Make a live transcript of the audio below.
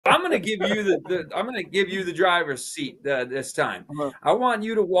going to give you I'm going to give you the driver's seat this time. Uh-huh. I want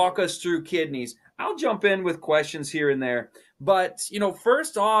you to walk us through kidneys. I'll jump in with questions here and there, but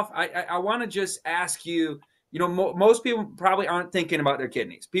first off, I want to just ask you. Most people probably aren't thinking about their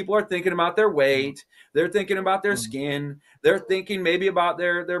kidneys. People are thinking about their Mhm. weight. They're thinking about their Mhm. skin. They're thinking maybe about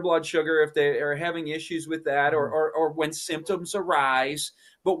their blood sugar if they are having issues with that, or Mhm. or when symptoms arise.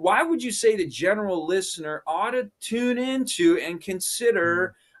 But why would you say the general listener ought to tune into and Mhm.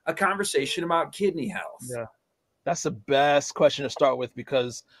 consider a conversation about kidney health? Yeah, that's the best question to start with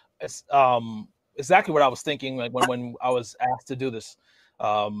because it's exactly what I was thinking like when I was asked to do this.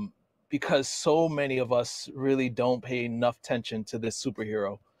 Um, because so many of us really don't pay enough attention to this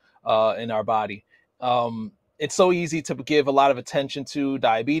superhero in our body. It's so easy to give a lot of attention to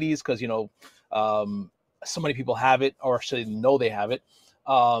diabetes because um, so many people have it or should know they have it.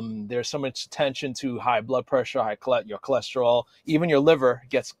 There's so much attention to high blood pressure, your cholesterol, even your liver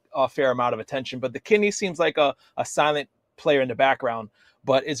gets a fair amount of attention. But the kidney seems like a silent player in the background.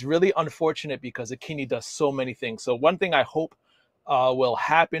 But it's really unfortunate because the kidney does so many things. So one thing I hope will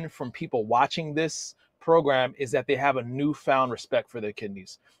happen from people watching this program is that they have a newfound respect for their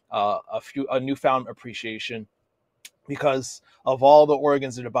kidneys, a newfound appreciation because of all the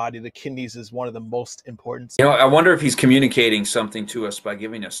organs in the body, the kidneys is one of the most important. I wonder if he's communicating something to us by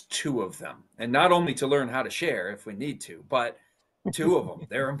giving us two of them, and not only to learn how to share if we need to, but two of them.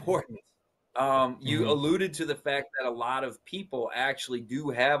 They're important. You Mhm. alluded to the fact that a lot of people actually do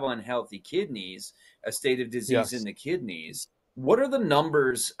have unhealthy kidneys, a state of disease in Yes. the kidneys. What are the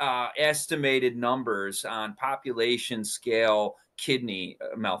numbers, estimated numbers on population scale kidney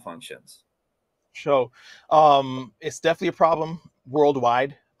malfunctions? So it's definitely a problem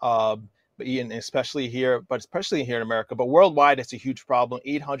worldwide, but especially here in America. But worldwide, it's a huge problem.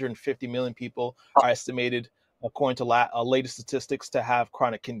 850 million people are estimated, according to latest statistics, to have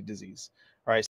chronic kidney disease. Right.